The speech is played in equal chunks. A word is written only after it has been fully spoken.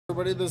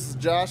Everybody, this is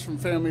Josh from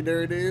Family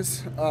Dairy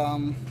Days.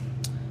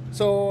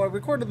 So I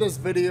recorded this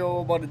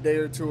video about a day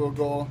or two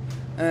ago,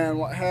 and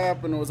what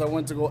happened was I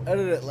went to go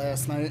edit it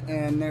last night,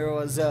 and there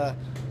was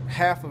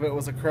half of it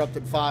was a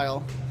corrupted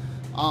file.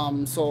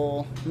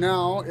 So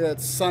now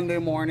it's Sunday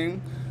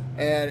morning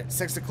at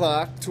 6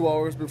 o'clock, 2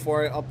 hours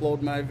before I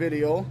upload my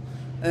video,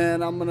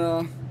 and I'm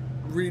gonna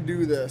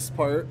redo this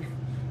part.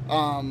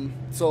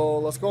 So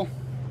let's go.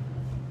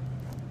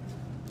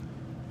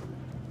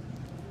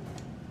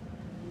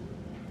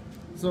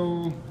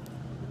 So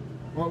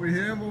what we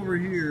have over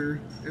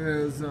here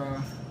is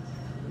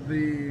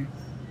the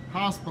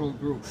hospital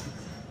group.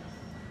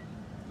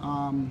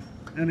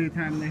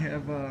 Anytime they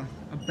have a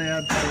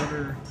bad foot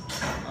or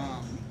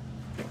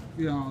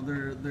you know,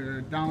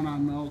 they're down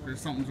on milk or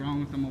something's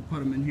wrong with them, we'll put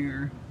them in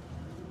here.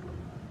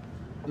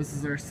 This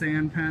is our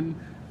sand pen.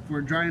 If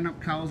we're drying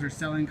up cows or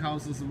selling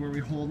cows, this is where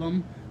we hold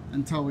them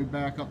until we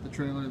back up the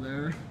trailer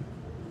there.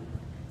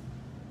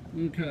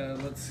 Okay,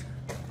 let's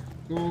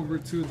go over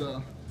to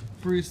the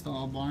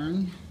Freestall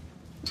Barn.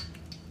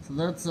 So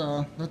that's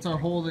our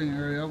holding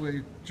area.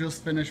 We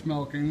just finished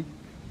milking,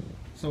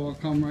 so we'll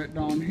come right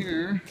down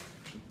here.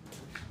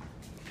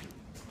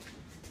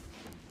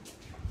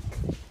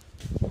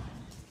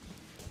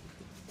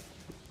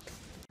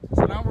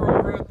 So now we're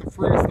over at the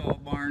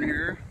Freestall Barn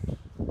here.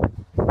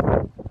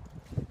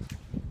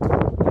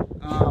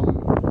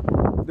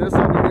 This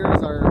over here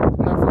is our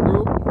heifer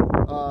group.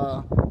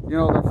 You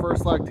know, their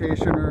first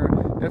lactation, or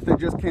if they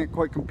just can't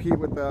quite compete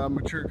with the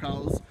mature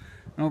cows.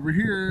 And over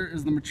here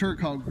is the mature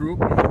cow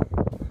group.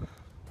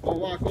 I'll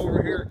walk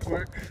over here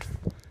quick,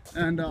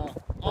 and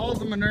all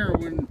the manure,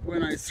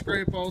 when I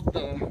scrape out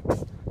the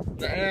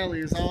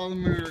alleys, all the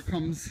manure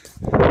comes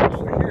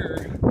over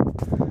here,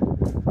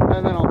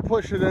 and then I'll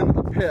push it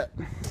into the pit.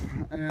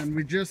 And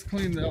we just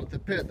cleaned out the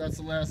pit. That's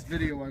the last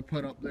video I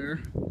put up there.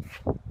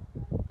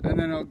 And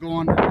then it'll go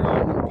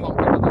underground and pump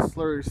into the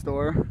slurry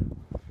store.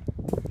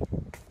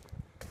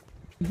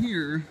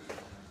 Here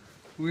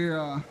we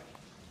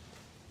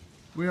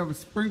have a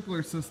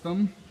sprinkler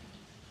system,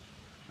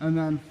 and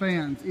then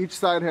fans. Each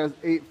side has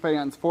 8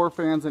 fans, 4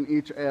 fans in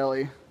each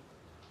alley.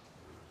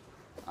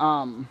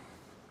 And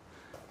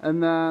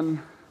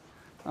then,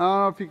 I don't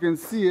know if you can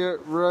see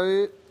it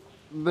right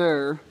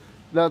there,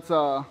 that's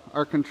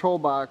our control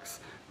box.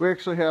 We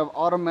actually have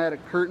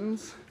automatic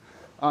curtains.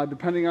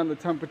 Depending on the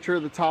temperature,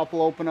 the top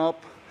will open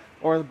up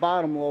or the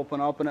bottom will open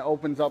up, and it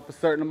opens up a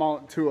certain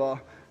amount to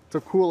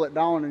cool it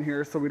down in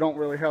here, so we don't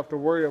really have to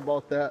worry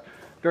about that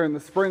during the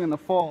spring and the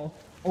fall,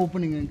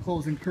 opening and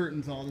closing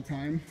curtains all the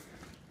time.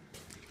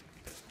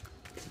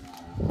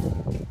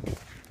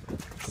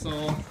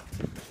 So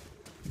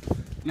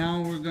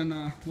now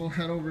we'll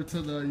head over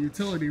to the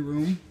utility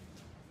room.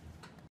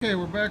 Okay,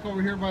 we're back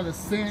over here by the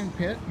sand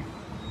pen.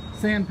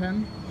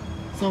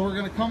 So we're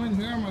gonna come in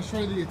here, I'm gonna show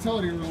you the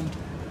utility room.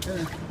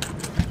 Okay.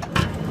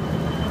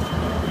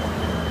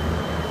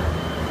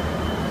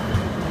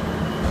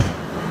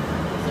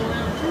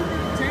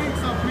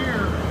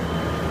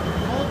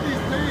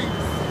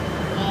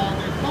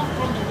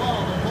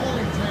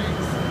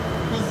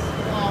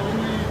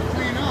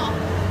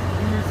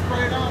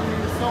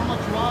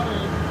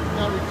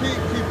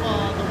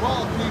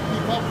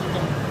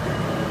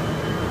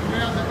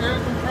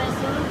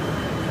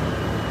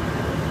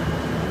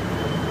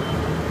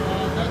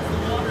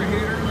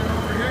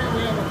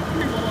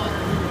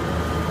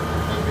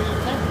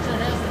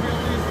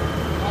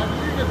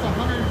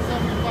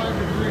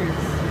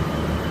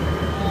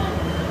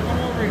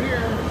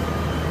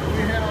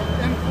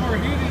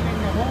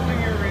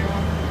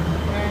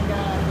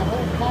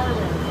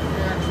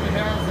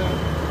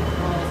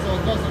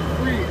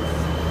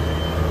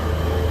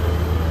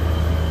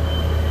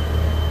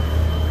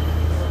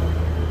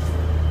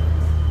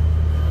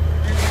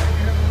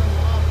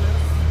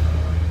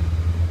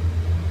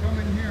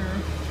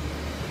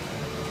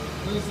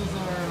 This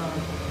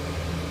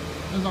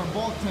is our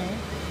bulk tank.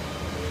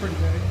 It's pretty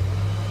big.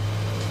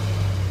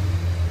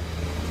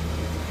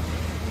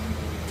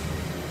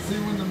 See,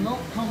 when the milk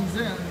comes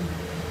in,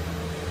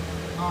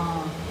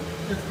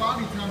 it's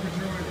body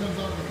temperature when it comes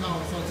out of the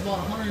cow, so it's about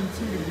 102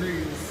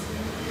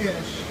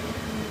 degrees-ish.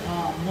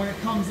 When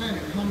it comes in,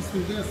 it comes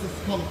through this. This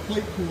is called a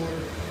plate cooler,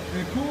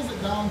 and it cools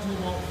it down to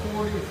about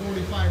 40 or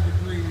 45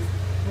 degrees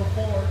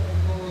before it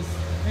goes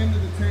into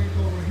the tank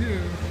over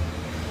here.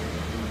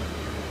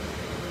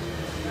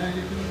 And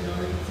you can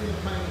see the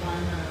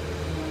pipeline that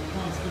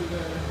comes through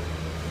there.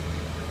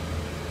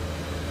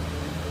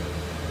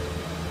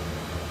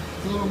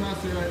 It's a little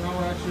messy right now.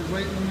 We're actually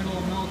right in the middle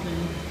of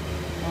milking.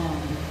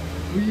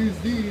 We use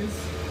these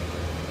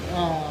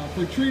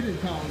for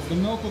treated cows. The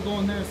milk will go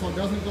in there so it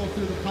doesn't go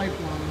through the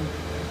pipeline.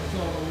 So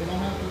we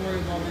don't have to worry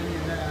about any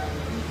of that,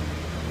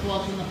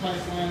 flushing the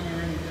pipeline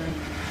or anything.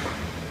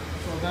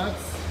 So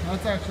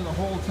that's actually the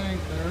whole tank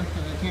there.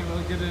 I can't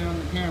really get it on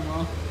the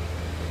camera.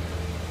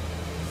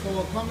 So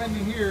we'll come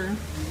into here. You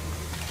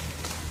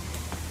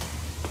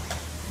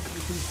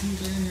can see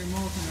they're in here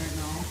milking right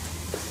now.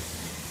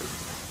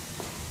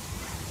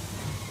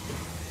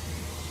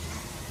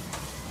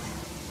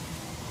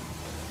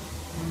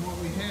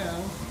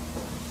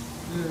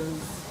 is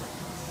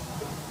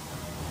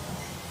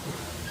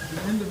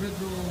the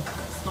individual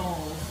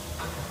stalls.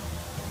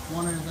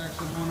 One is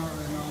actually going out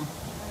right now.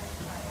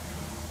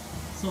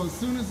 So as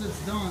soon as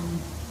it's done,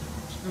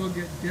 it'll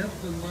get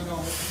dipped and let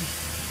out.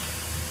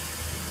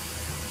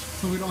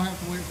 So we don't have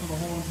to wait for the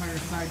whole entire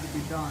side to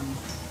be done.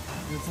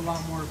 It's a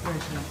lot more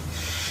efficient.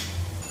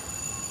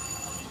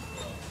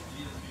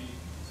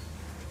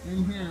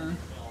 In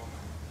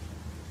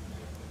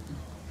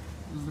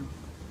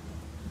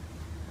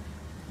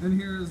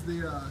here is the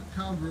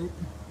cow group.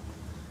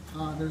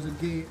 There's a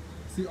gate.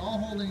 See, all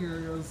holding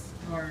areas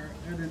are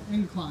at an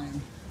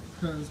incline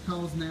because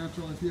cows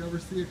natural. If you ever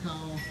see a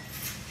cow,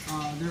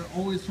 they're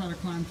always trying to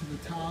climb to the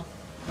top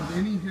of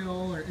any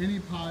hill or any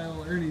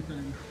pile or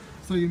anything.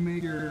 So you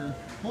make your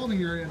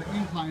holding area at an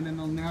incline and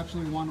they'll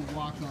naturally want to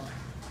walk up.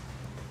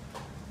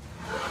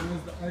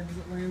 There's the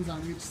exit lanes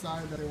on each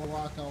side that they will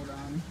walk out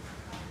on.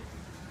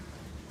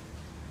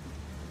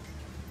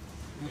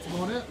 That's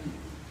about it.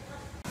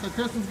 So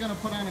Kristen's going to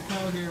put on a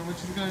cow here. What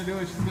she's going to do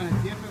is she's going to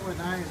dip it with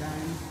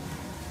iodine,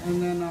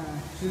 and then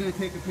she's going to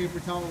take a paper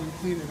towel and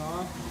clean it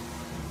off.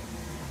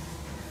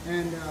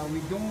 And we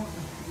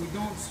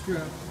don't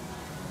strip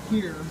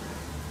here.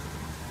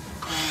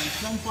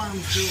 Some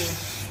farms do.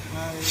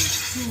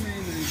 There's two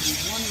main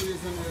reasons. One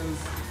reason is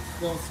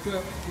they'll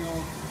strip,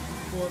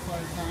 4 or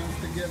 5 times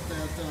to get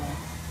that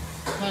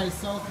high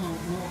cell count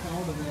milk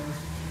out of there.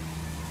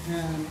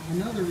 And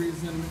another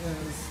reason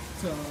is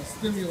to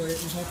stimulate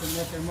and help them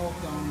let their milk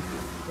down.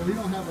 But we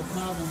don't have a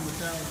problem with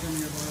that with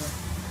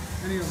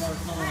any of our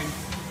cows.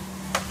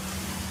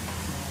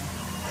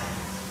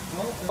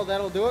 Well,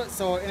 that'll do it.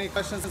 So any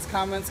questions,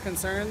 comments,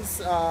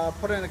 concerns,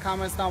 put it in the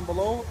comments down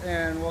below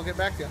and we'll get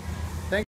back to you.